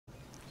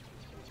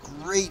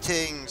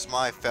Greetings,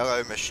 my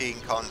fellow machine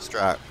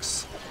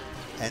constructs,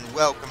 and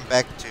welcome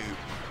back to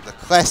the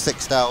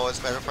classic Star Wars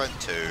Battlefront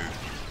 2.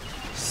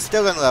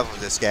 Still in love with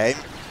this game,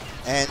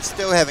 and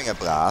still having a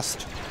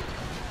blast.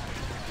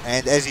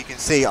 And as you can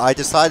see, I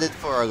decided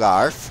for a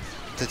laugh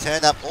to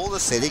turn up all the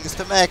settings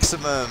to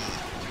maximum.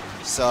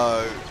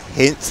 So,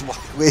 hence why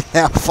we're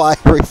now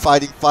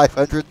fighting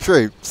 500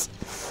 troops.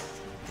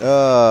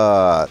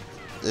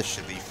 This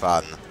should be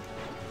fun.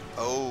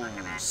 Oh,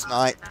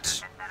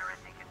 sniped.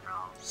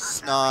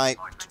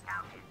 Sniped.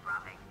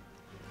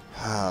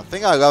 The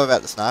thing I love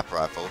about the sniper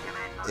rifle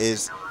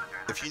is,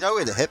 if you know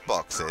where the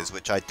hitbox is,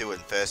 which I do in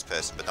first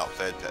person but not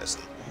third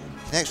person,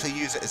 you can actually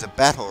use it as a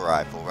battle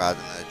rifle rather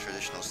than a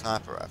traditional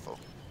sniper rifle.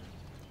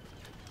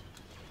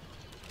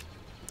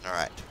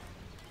 Alright.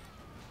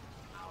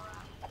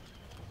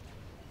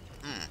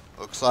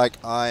 Looks like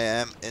I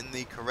am in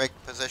the correct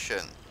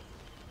position.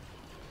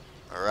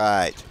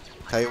 Alright.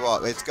 Tell you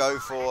what, let's go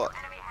for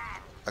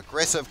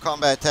aggressive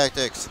combat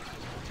tactics.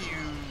 Pew.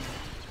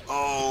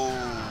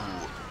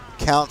 Oh,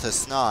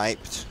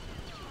 counter-sniped.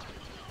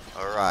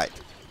 Alright.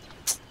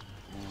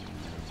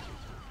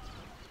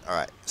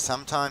 Alright,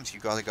 sometimes you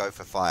gotta go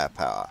for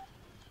firepower.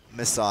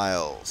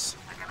 Missiles.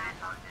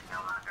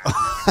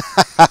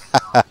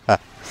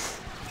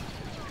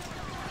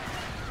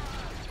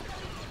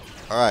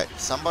 Alright,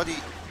 somebody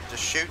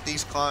just shoot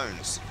these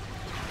clones.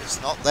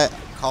 It's not that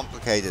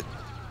complicated.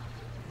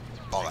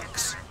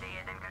 Bollocks.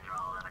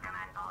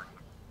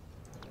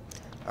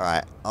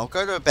 Alright, I'll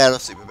go to a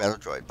Super Battle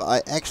Droid, but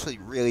I actually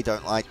really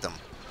don't like them.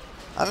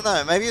 I don't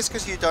know, maybe it's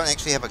because you don't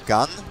actually have a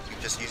gun,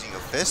 you're just using your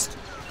fist,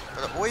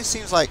 but it always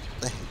seems like,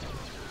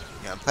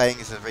 you know,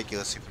 playing as a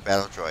regular Super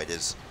Battle Droid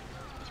is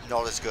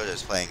not as good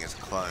as playing as a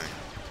clone.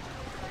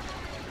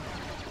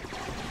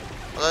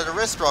 Although the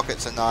wrist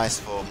rockets are nice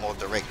for more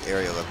direct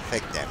aerial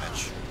effect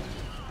damage.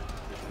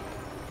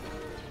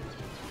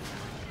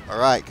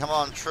 Alright, come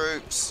on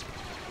troops.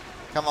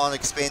 Come on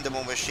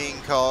expendable machine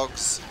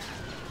cogs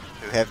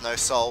who have no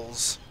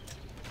souls.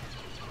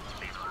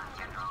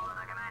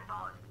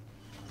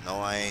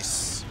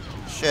 Nice.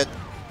 Shit.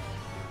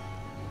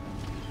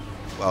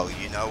 Well,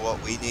 you know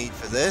what we need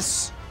for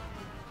this?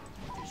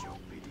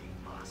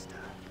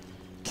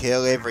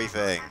 Kill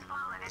everything.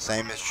 The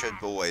same as should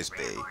always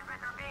be.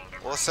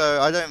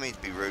 Also, I don't mean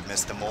to be rude,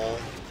 Mr. Maul.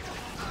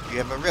 You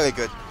have a really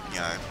good, you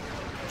know,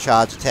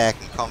 charge attack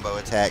and combo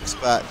attacks,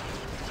 but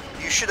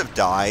you should have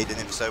died in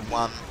episode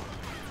 1.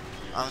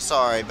 I'm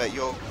sorry, but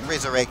your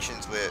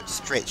resurrections were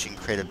stretching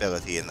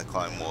credibility in the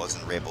Clone Wars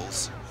and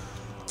Rebels.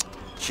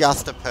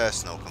 Just a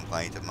personal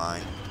complaint of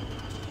mine.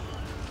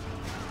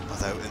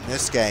 Although in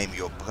this game,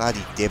 you're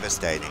bloody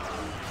devastating.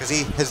 Because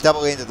his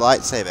double-ended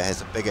lightsaber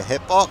has a bigger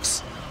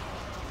hitbox.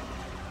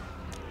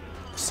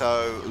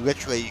 So,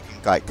 literally, you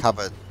can like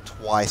cover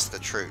twice the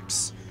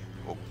troops.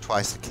 Or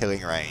twice the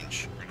killing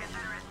range.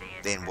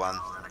 Then one,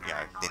 you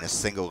know, then a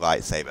single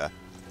lightsaber.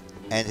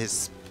 And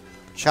his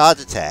charge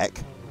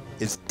attack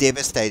is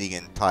devastating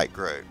in tight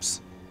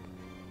groups.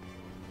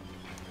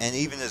 And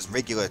even his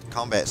regular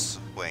combat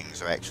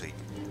swings are actually,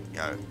 you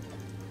know,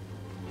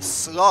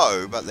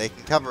 slow, but they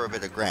can cover a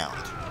bit of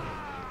ground.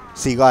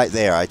 See, right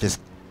there, I just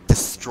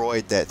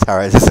destroyed that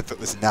turret as if it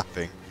was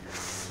nothing.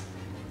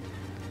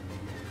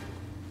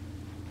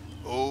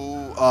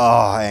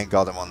 Oh, and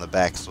got him on the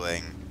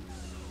backswing.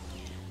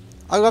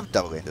 I love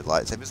double-ended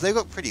lightsabers, they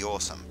look pretty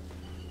awesome.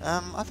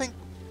 I think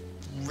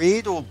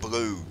red or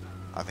blue,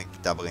 I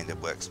think double-ended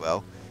works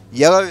well.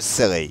 Yellow's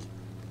silly,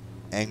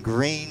 and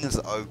green's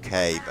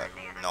okay, but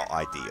not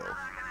ideal.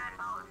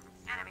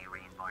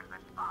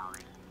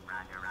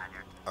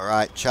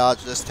 Alright,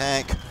 charge this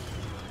tank.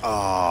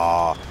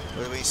 Oh, it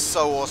would have been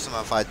so awesome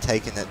if I'd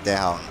taken it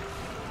down.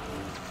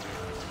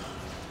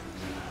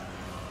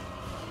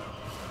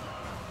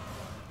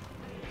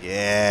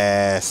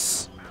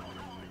 Yes.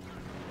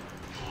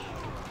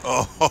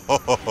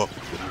 Oh,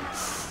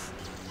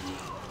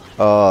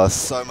 oh,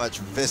 so much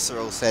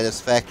visceral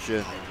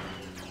satisfaction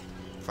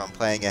from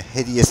playing a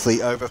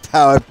hideously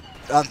overpowered,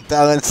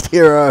 unbalanced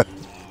hero.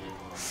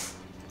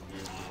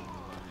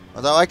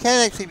 Although I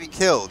can actually be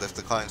killed if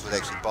the clones would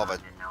actually bother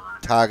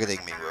targeting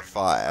me with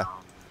fire.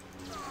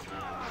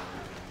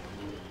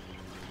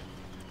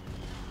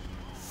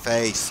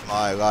 Face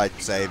my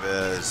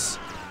lightsabers.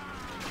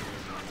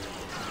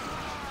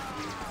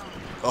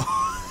 Oh.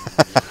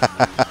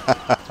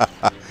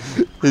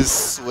 His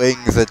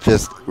swings are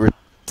just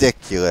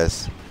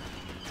ridiculous.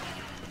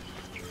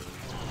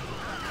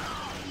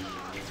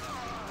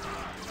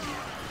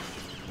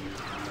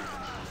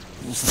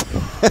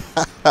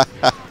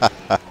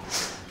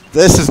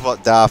 This is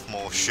what Darth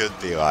Maul should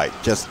be like,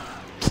 just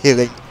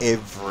killing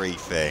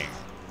everything.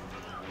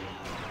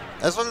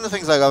 That's one of the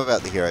things I love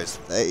about the heroes.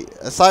 They,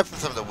 aside from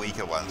some of the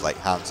weaker ones like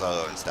Han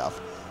Solo and stuff,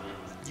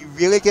 you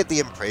really get the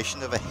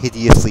impression of a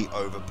hideously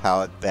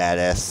overpowered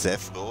badass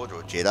Sith Lord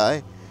or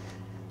Jedi.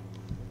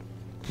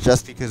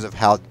 Just because of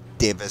how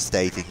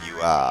devastating you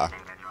are.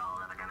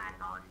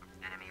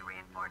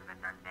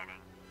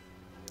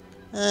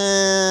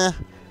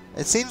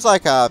 It seems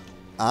like a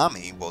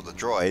army, well the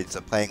droids,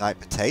 are playing like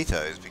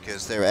potatoes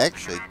because they're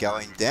actually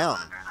going down.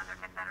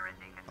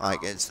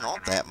 Like, it's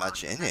not that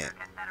much in it.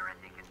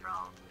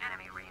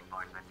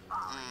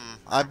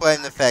 I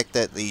blame the fact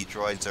that the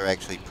droids are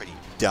actually pretty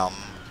dumb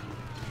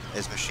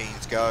as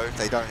machines go.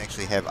 They don't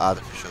actually have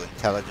artificial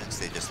intelligence,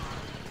 they're just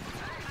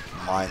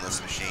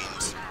mindless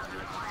machines.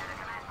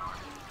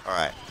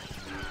 Alright.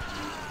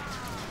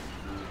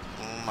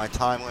 My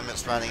time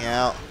limit's running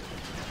out.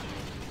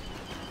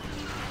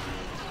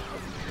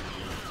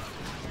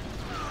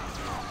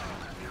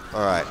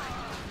 Alright.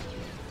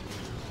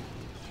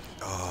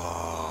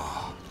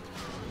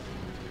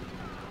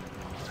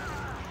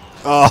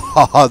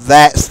 Oh,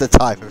 that's the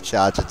type of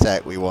charge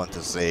attack we want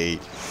to see.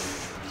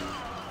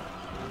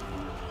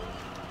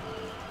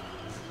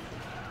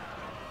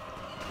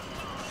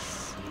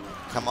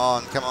 Come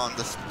on,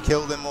 just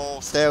kill them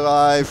all, stay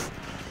alive.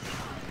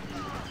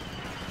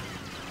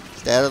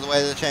 Stay out of the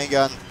way of the chain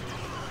gun.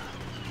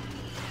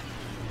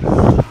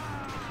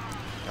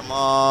 Come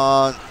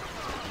on.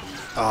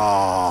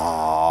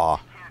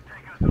 Oh.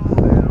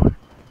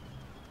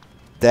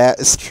 That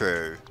is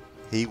true.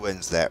 He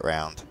wins that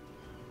round.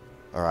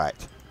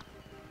 Alright.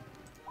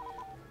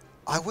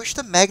 I wish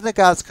the Magna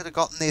Guards could have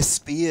gotten their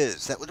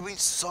spears. That would have been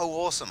so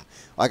awesome.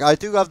 Like, I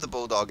do love the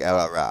Bulldog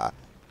LRR.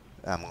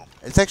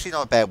 It's actually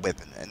not a bad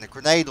weapon, and the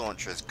grenade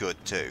launcher is good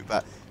too,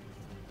 but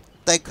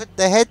they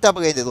had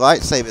double-ended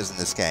lightsabers in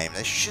this game.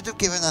 They should have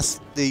given us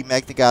the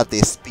Magna Guard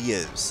their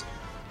spears.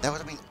 That would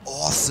have been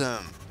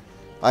awesome.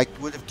 Like,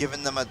 would have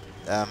given them the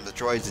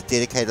droids a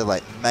dedicated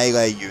like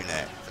melee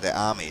unit for their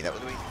army. That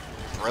would have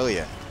been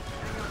brilliant.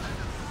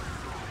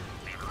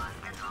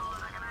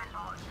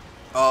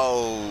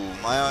 Oh,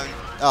 my own.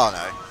 Oh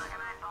no,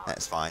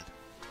 that's fine.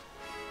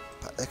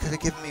 But they could have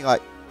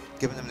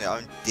given them their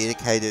own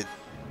dedicated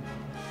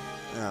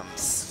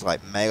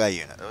like melee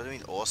unit. That would have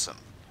been awesome.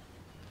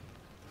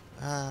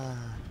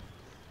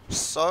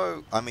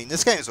 So, I mean,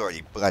 this game is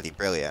already bloody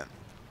brilliant.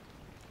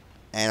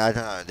 And I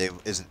don't know, there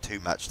isn't too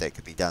much that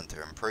could be done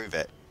to improve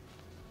it.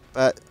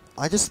 But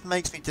it just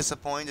makes me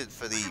disappointed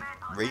for the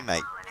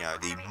remake, you know,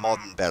 the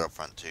modern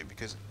Battlefront 2,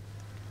 because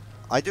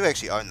I do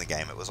actually own the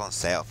game. It was on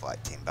sale for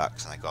like $10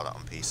 and I got it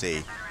on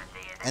PC.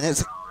 And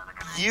it's a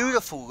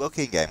beautiful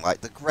looking game.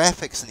 Like, the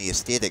graphics and the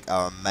aesthetic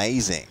are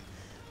amazing.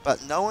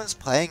 But no one's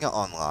playing it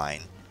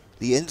online.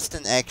 The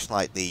instant action,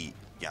 like the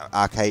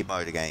arcade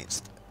mode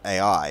against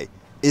AI,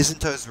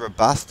 isn't as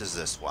robust as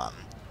this one.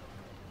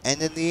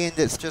 And in the end,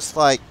 it's just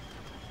like,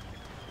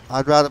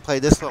 I'd rather play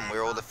this one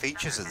where all the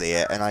features are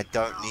there, and I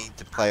don't need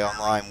to play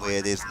online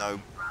where there's no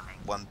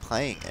one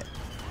playing it.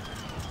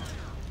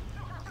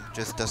 It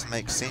just doesn't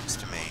make sense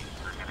to me.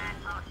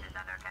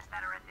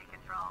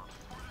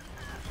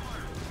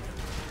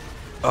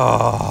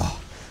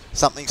 Oh,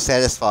 something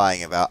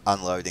satisfying about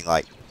unloading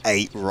like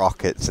 8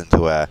 rockets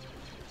into a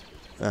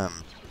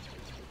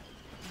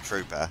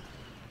trooper.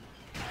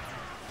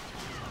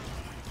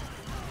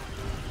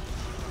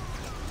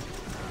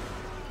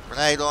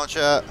 Grenade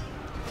launcher.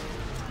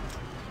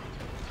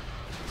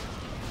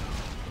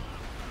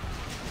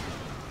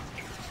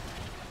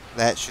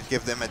 That should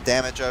give them a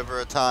damage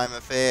over a time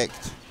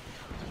effect.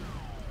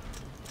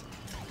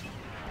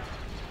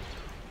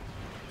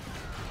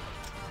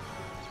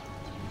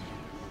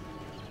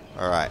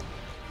 Alright.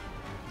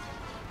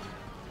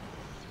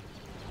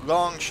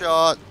 Long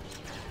shot.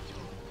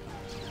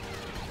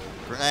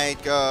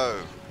 Grenade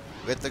go.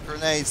 Let the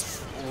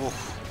grenades.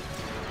 Oof.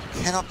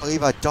 Cannot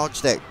believe I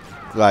dodged that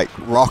like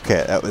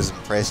rocket. That was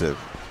impressive.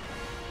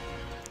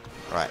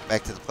 Right,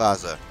 back to the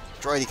plaza.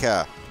 Droidy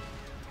car.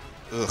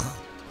 Ugh.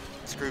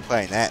 Screw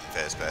playing that in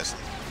first person.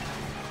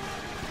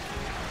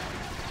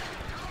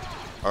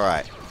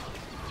 Alright.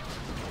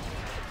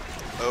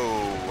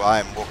 Oh,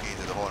 I'm walking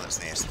into the Hornet's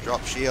Nest.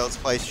 Drop shields,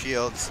 place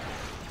shields.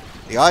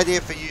 The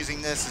idea for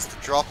using this is to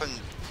drop and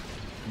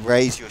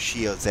raise your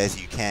shields as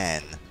you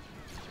can.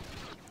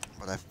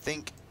 But I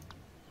think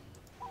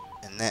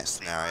in that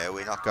scenario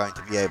we're not going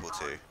to be able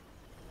to.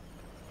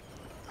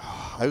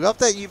 Oh, I love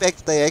that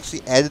they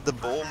actually added the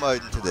ball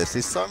mode into this.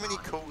 There's so many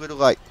cool little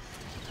like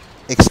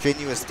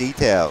extraneous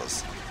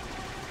details.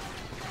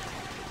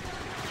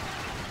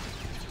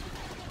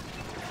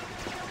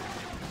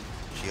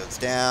 Shields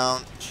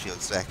down,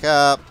 shields back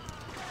up.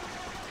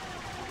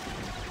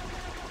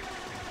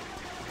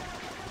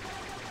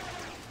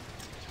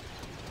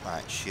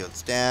 Alright,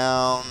 shields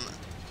down.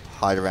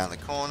 Hide around the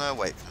corner,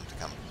 wait for them to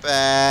come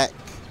back.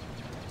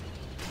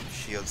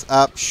 Shields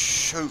up.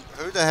 Shoot,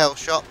 who the hell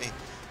shot me?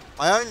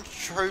 My own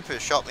trooper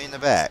shot me in the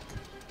back.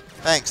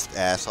 Thanks,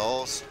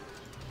 assholes.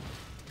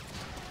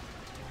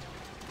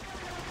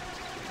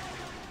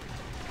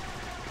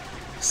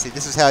 See,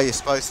 this is how you're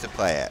supposed to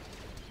play it.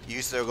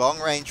 Use their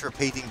long-range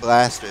repeating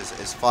blasters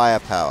as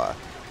firepower.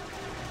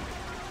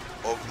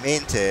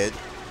 Augmented.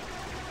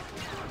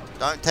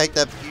 Don't take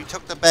that. You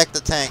took the back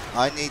the tank.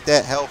 I need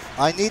that health.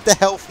 I need the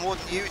health more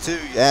than you two,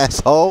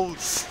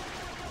 assholes.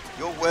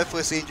 You're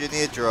worthless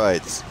engineer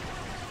droids.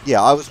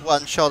 Yeah, I was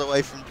one shot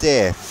away from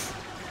death.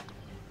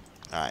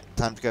 Alright,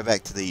 time to go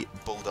back to the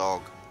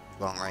Bulldog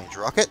long-range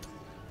rocket.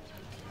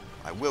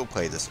 I will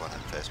play this one in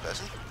first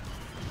person.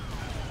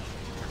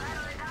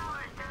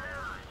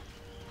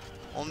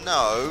 Well,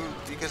 no,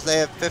 because they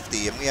have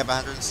 50 and we have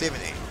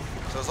 170.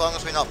 So as long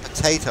as we're not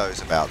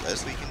potatoes about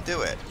this, we can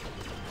do it.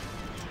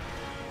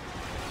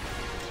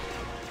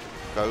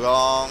 Go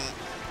long.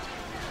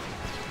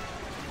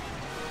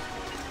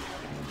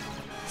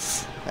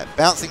 That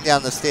bouncing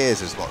down the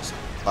stairs is what's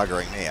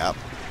buggering me up.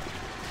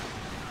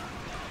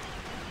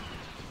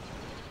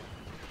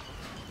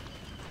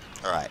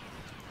 Alright.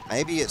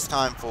 Maybe it's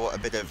time for a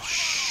bit of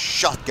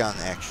shotgun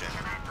action.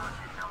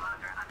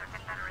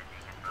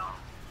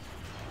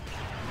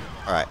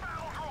 Alright.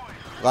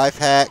 Life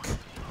hack.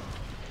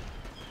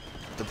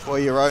 Deploy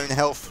your own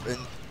health and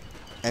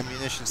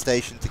ammunition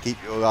station to keep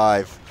you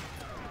alive.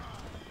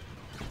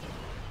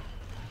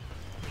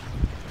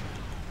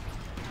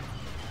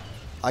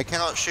 I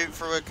cannot shoot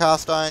through a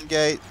cast iron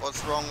gate.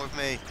 What's wrong with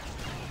me?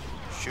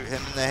 Shoot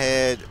him in the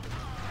head.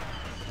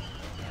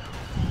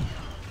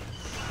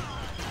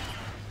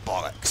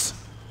 Bollocks.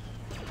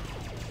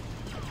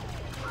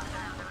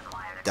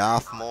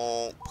 Darth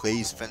Maul,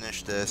 please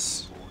finish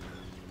this.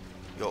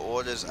 Your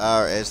orders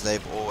are as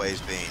they've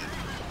always been.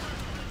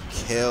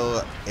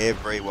 Kill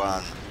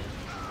everyone.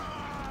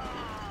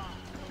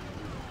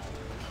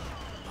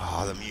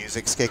 Oh, the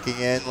music's kicking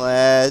in,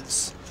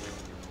 lads.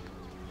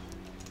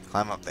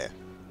 Climb up there.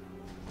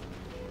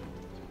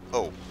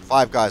 Oh,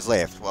 5 guys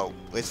left. Well,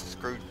 let's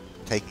screw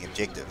taking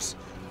objectives.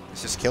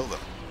 Let's just kill them.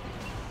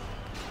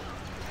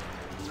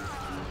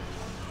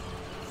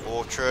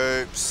 4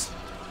 troops.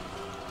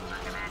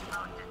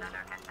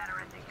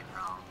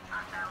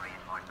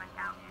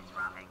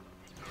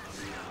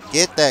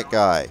 Get that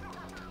guy.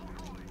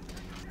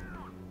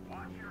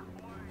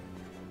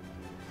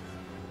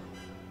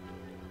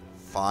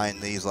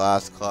 Find these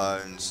last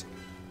clones.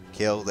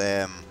 Kill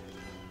them.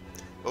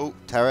 Oh,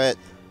 turret.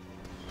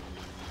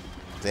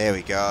 There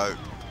we go.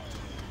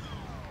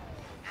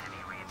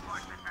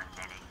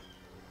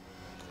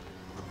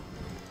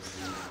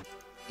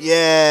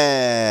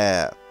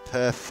 Yeah!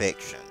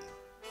 Perfection.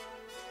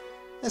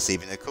 That's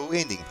even a cool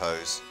ending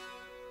pose.